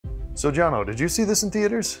So Jono, did you see this in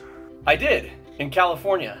theaters? I did, in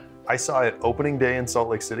California. I saw it opening day in Salt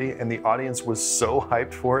Lake City, and the audience was so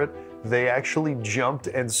hyped for it, they actually jumped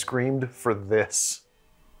and screamed for this.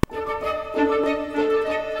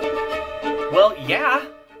 Well, yeah.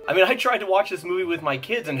 I mean, I tried to watch this movie with my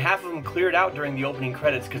kids, and half of them cleared out during the opening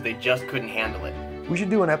credits because they just couldn't handle it. We should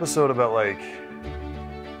do an episode about, like,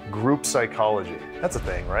 group psychology. That's a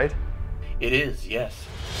thing, right? It is, yes.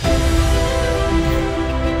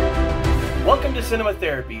 Welcome to Cinema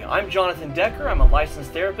Therapy. I'm Jonathan Decker, I'm a licensed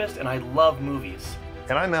therapist, and I love movies.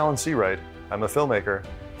 And I'm Alan Seawright. I'm a filmmaker,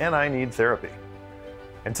 and I need therapy.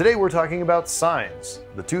 And today we're talking about Signs,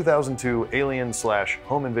 the 2002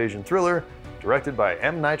 alien/home invasion thriller directed by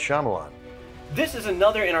M. Night Shyamalan. This is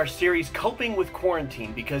another in our series, Coping with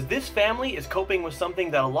Quarantine, because this family is coping with something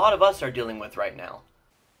that a lot of us are dealing with right now.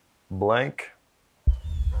 Blank.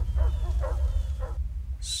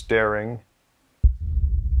 Staring.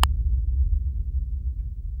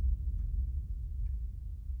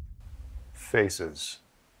 Faces.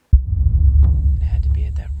 It had to be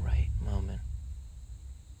at that right moment.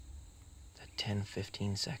 That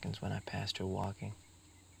 10-15 seconds when I passed her walking.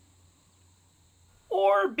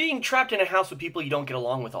 Or being trapped in a house with people you don't get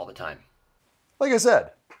along with all the time. Like I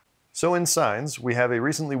said. So in Signs, we have a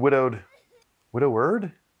recently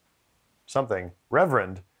widowered? Something.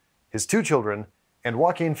 Reverend, his two children, and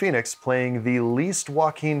Joaquin Phoenix playing the least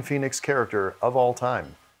Joaquin Phoenix character of all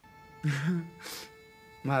time.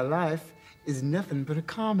 My life is nothing but a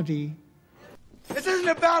comedy. This isn't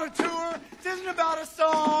about a tour. This isn't about a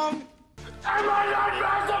song. Am I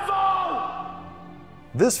not merciful?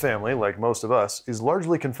 This family, like most of us, is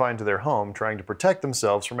largely confined to their home, trying to protect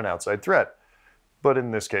themselves from an outside threat. But in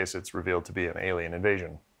this case, it's revealed to be an alien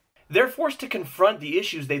invasion. They're forced to confront the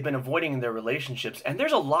issues they've been avoiding in their relationships, and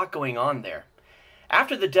there's a lot going on there.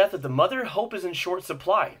 After the death of the mother, hope is in short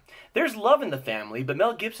supply. There's love in the family, but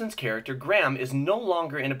Mel Gibson's character, Graham, is no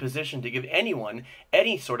longer in a position to give anyone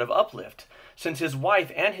any sort of uplift, since his wife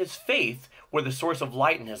and his faith were the source of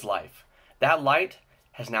light in his life. That light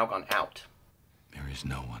has now gone out. There is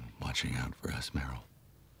no one watching out for us, Meryl.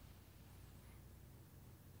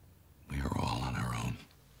 We are all on our own.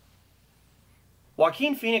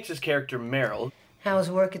 Joaquin Phoenix's character, Meryl, How's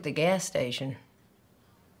work at the gas station?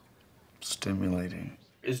 Stimulating.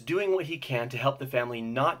 is doing what he can to help the family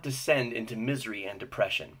not descend into misery and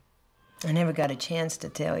depression. I never got a chance to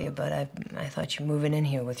tell you, but I thought you moving in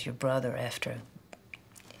here with your brother after.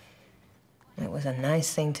 It was a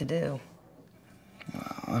nice thing to do.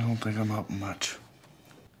 Well, I don't think I'm helping much.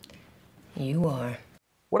 You are.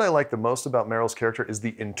 What I like the most about Meryl's character is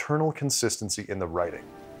the internal consistency in the writing.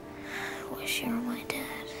 I wish you were my dad.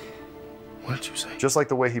 What did you say? Just like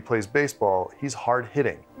the way he plays baseball, he's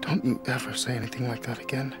hard-hitting. Don't you ever say anything like that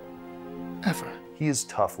again. Ever. He is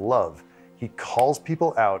tough love. He calls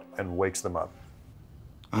people out and wakes them up.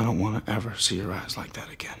 I don't want to ever see your eyes like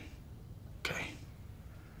that again. Okay?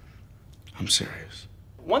 I'm serious.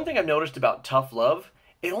 One thing I've noticed about tough love,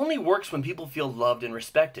 it only works when people feel loved and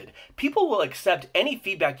respected. People will accept any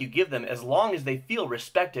feedback you give them as long as they feel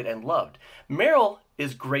respected and loved. Meryl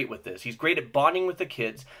is great with this. He's great at bonding with the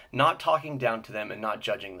kids, not talking down to them and not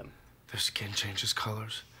judging them. Their skin changes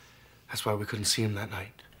colors. That's why we couldn't see him that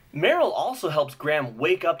night. Meryl also helps Graham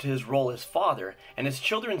wake up to his role as father and his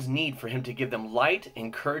children's need for him to give them light,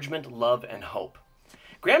 encouragement, love, and hope.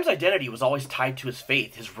 Graham's identity was always tied to his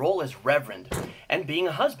faith, his role as reverend, and being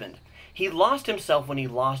a husband. He lost himself when he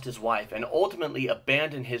lost his wife and ultimately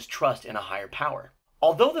abandoned his trust in a higher power.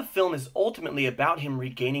 Although the film is ultimately about him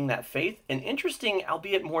regaining that faith, an interesting,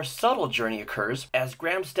 albeit more subtle journey occurs as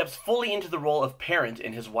Graham steps fully into the role of parent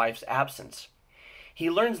in his wife's absence. He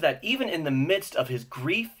learns that even in the midst of his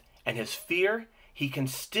grief and his fear, he can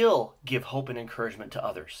still give hope and encouragement to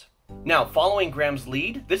others. Now, following Graham's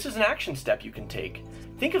lead, this is an action step you can take.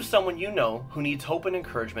 Think of someone you know who needs hope and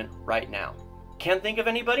encouragement right now. Can't think of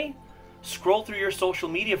anybody? Scroll through your social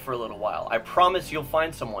media for a little while. I promise you'll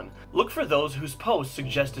find someone. Look for those whose posts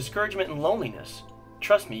suggest discouragement and loneliness.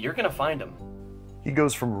 Trust me, you're gonna find them. He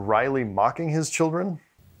goes from wryly mocking his children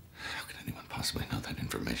How could anyone possibly know that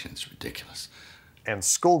information? It's ridiculous. and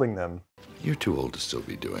scolding them You're too old to still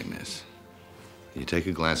be doing this. You take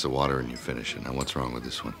a glass of water and you finish it. Now, what's wrong with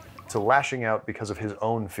this one? to lashing out because of his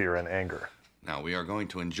own fear and anger. Now, we are going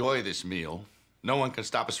to enjoy this meal. No one can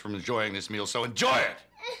stop us from enjoying this meal, so enjoy it!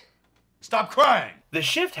 Stop crying! The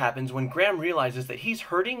shift happens when Graham realizes that he's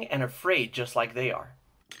hurting and afraid just like they are.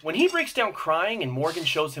 When he breaks down crying and Morgan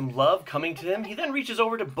shows him love coming to him, he then reaches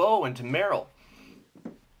over to Bo and to Meryl.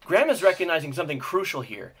 Graham is recognizing something crucial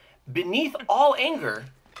here. Beneath all anger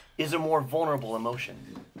is a more vulnerable emotion.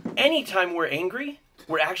 Anytime we're angry,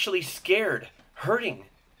 We're actually scared, hurting,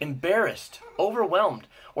 embarrassed, overwhelmed,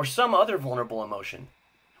 or some other vulnerable emotion.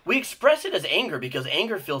 We express it as anger because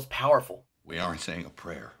anger feels powerful. We aren't saying a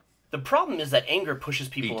prayer. The problem is that anger pushes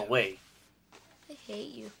people away, I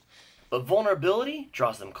hate you. but vulnerability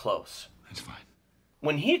draws them close. That's fine.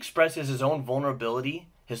 When he expresses his own vulnerability,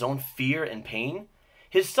 his own fear and pain,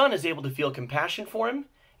 his son is able to feel compassion for him,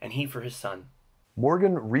 and he for his son.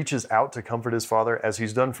 Morgan reaches out to comfort his father as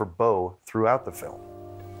he's done for Bo throughout the film.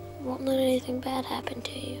 Won't let anything bad happen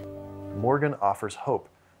to you. Morgan offers hope.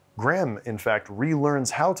 Graham, in fact,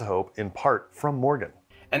 relearns how to hope in part from Morgan.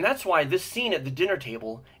 And that's why this scene at the dinner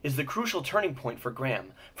table is the crucial turning point for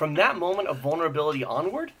Graham. From that moment of vulnerability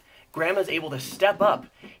onward, Graham is able to step up.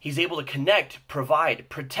 He's able to connect, provide,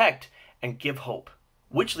 protect, and give hope.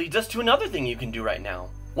 Which leads us to another thing you can do right now.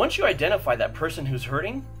 Once you identify that person who's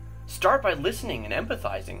hurting, start by listening and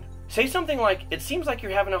empathizing. Say something like, "It seems like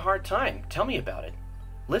you're having a hard time. Tell me about it."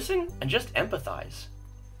 Listen and just empathize.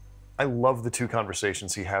 I love the two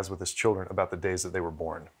conversations he has with his children about the days that they were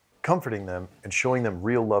born, comforting them and showing them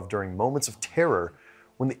real love during moments of terror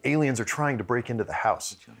when the aliens are trying to break into the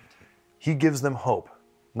house. He gives them hope,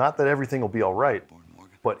 not that everything will be all right,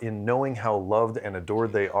 but in knowing how loved and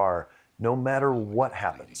adored they are, no matter what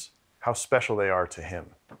happens, how special they are to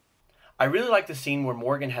him. I really like the scene where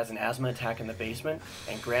Morgan has an asthma attack in the basement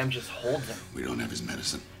and Graham just holds him, We don't have his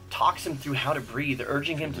medicine. talks him through how to breathe,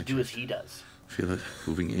 urging him to do as he does. Feel it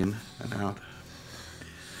moving in and out.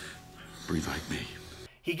 Breathe like me.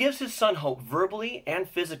 He gives his son hope verbally and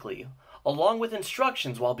physically, along with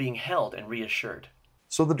instructions while being held and reassured.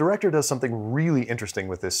 So the director does something really interesting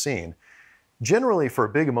with this scene. Generally, for a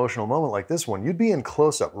big emotional moment like this one, you'd be in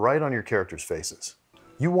close-up right on your characters' faces.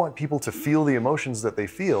 You want people to feel the emotions that they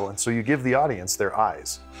feel, and so you give the audience their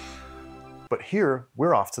eyes. But here,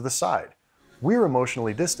 we're off to the side. We're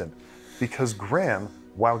emotionally distant because Graham,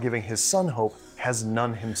 while giving his son hope, has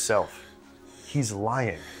none himself. He's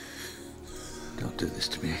lying. Don't do this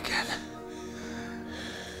to me again.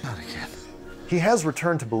 Not again. He has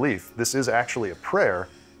returned to belief. This is actually a prayer,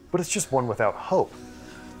 but it's just one without hope.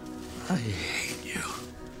 I hate you.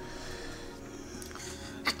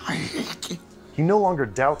 I hate you. He no longer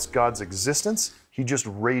doubts God's existence, he just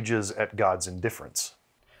rages at God's indifference.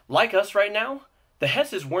 Like us right now, the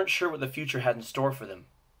Hesses weren't sure what the future had in store for them,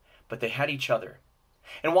 but they had each other.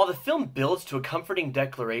 And while the film builds to a comforting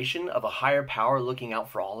declaration of a higher power looking out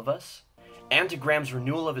for all of us, and to Graham's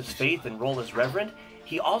renewal of his faith and role as Reverend,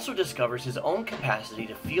 he also discovers his own capacity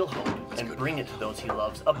to feel hope and bring it to those he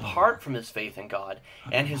loves apart from his faith in God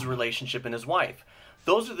and his relationship in his wife.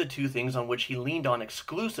 Those are the two things on which he leaned on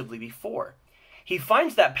exclusively before. He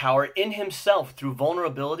finds that power in himself through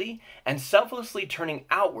vulnerability and selflessly turning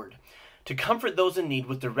outward to comfort those in need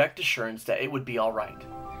with direct assurance that it would be all right.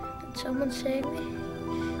 Did someone save me?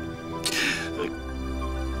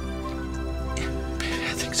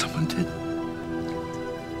 I think someone did.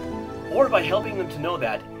 Or by helping them to know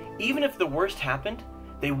that, even if the worst happened,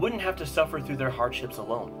 they wouldn't have to suffer through their hardships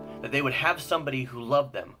alone, that they would have somebody who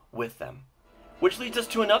loved them with them. Which leads us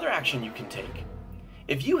to another action you can take.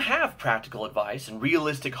 If you have practical advice and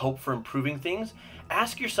realistic hope for improving things,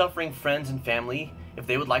 ask your suffering friends and family if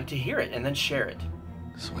they would like to hear it and then share it.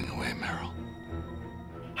 Swing away, Meryl.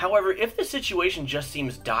 However, if the situation just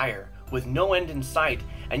seems dire, with no end in sight,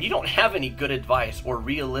 and you don't have any good advice or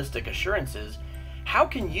realistic assurances, how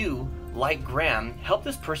can you, like Graham, help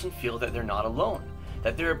this person feel that they're not alone,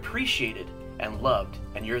 that they're appreciated and loved,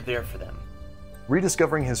 and you're there for them?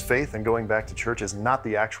 Rediscovering his faith and going back to church is not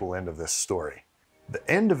the actual end of this story. The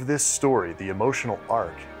end of this story, the emotional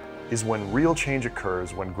arc, is when real change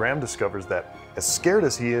occurs, when Graham discovers that as scared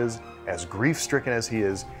as he is, as grief-stricken as he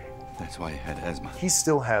is, That's why he had asthma. he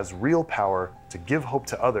still has real power to give hope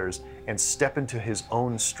to others and step into his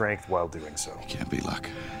own strength while doing so. Can't be luck.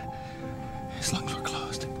 His lungs were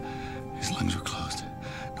closed. His lungs were closed.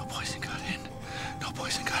 No poison got in. No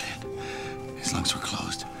poison got in. His lungs were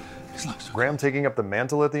closed. His lungs were Graham taking up the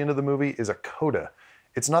mantle at the end of the movie is a coda.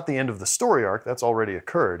 It's not the end of the story arc, that's already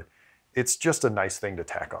occurred. It's just a nice thing to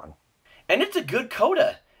tack on. And it's a good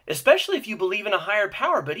coda, especially if you believe in a higher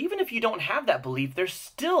power, but even if you don't have that belief, there's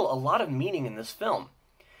still a lot of meaning in this film.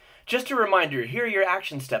 Just a reminder, here are your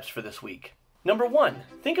action steps for this week. Number 1,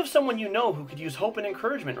 think of someone you know who could use hope and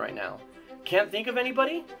encouragement right now. Can't think of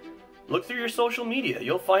anybody? Look through your social media,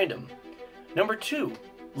 you'll find them. Number 2,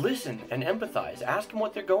 listen and empathize. Ask them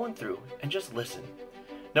what they're going through, and just listen.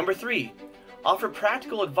 Number 3, offer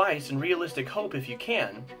practical advice and realistic hope if you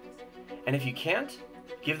can. And if you can't,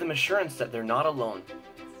 give them assurance that they're not alone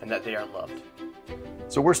and that they are loved.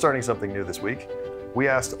 So we're starting something new this week. We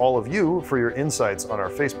asked all of you for your insights on our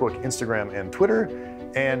Facebook, Instagram, and Twitter,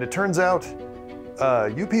 And it turns out,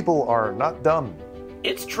 you people are not dumb.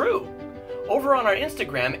 It's true. Over on our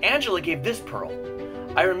Instagram, Angela gave this pearl.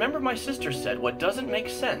 I remember my sister said what doesn't make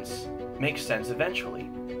sense makes sense eventually.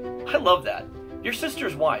 I love that. Your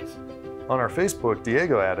sister's wise. On our Facebook,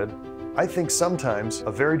 Diego added, I think sometimes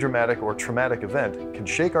a very dramatic or traumatic event can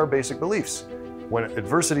shake our basic beliefs. When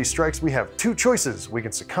adversity strikes, we have two choices. We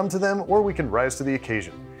can succumb to them or we can rise to the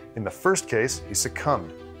occasion. In the first case, he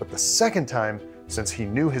succumbed. But the second time, since he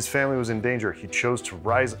knew his family was in danger, he chose to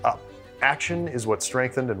rise up. Action is what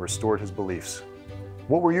strengthened and restored his beliefs.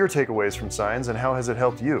 What were your takeaways from Signs and how has it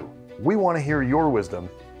helped you? We want to hear your wisdom.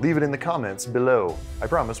 Leave it in the comments below. I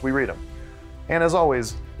promise we read them. And as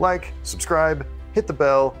always, like, subscribe, hit the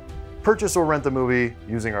bell, purchase or rent the movie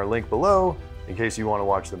using our link below in case you want to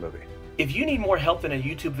watch the movie. If you need more help than a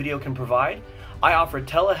YouTube video can provide, I offer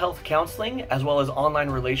telehealth counseling as well as online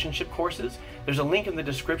relationship courses. There's a link in the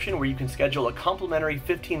description where you can schedule a complimentary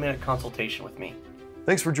 15-minute consultation with me.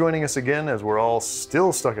 Thanks for joining us again as we're all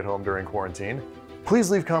still stuck at home during quarantine.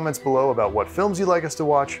 Please leave comments below about what films you'd like us to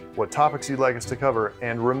watch, what topics you'd like us to cover,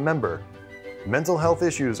 and remember, mental health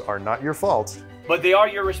issues are not your fault, but they are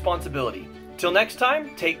your responsibility. Till next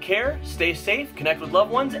time, take care, stay safe, connect with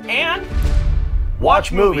loved ones, and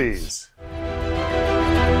watch movies.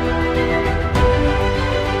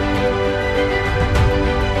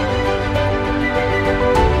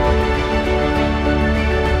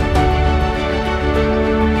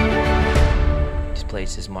 These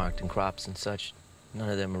places marked in crops and such, none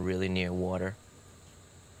of them are really near water.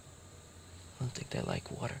 I don't think they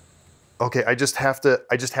like water. Okay, I just have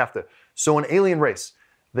to. So an alien race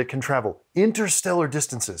that can travel interstellar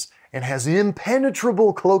distances and has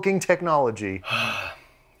impenetrable cloaking technology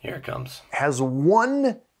Here it comes. has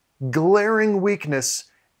one glaring weakness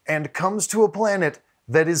and comes to a planet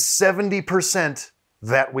that is 70%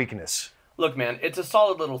 that weakness. Look, man, it's a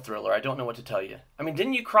solid little thriller. I don't know what to tell you. I mean,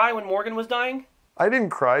 didn't you cry when Morgan was dying? I didn't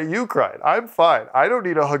cry, you cried. I'm fine. I don't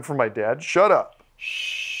need a hug from my dad. Shut up.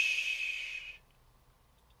 Shh.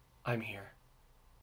 I'm here.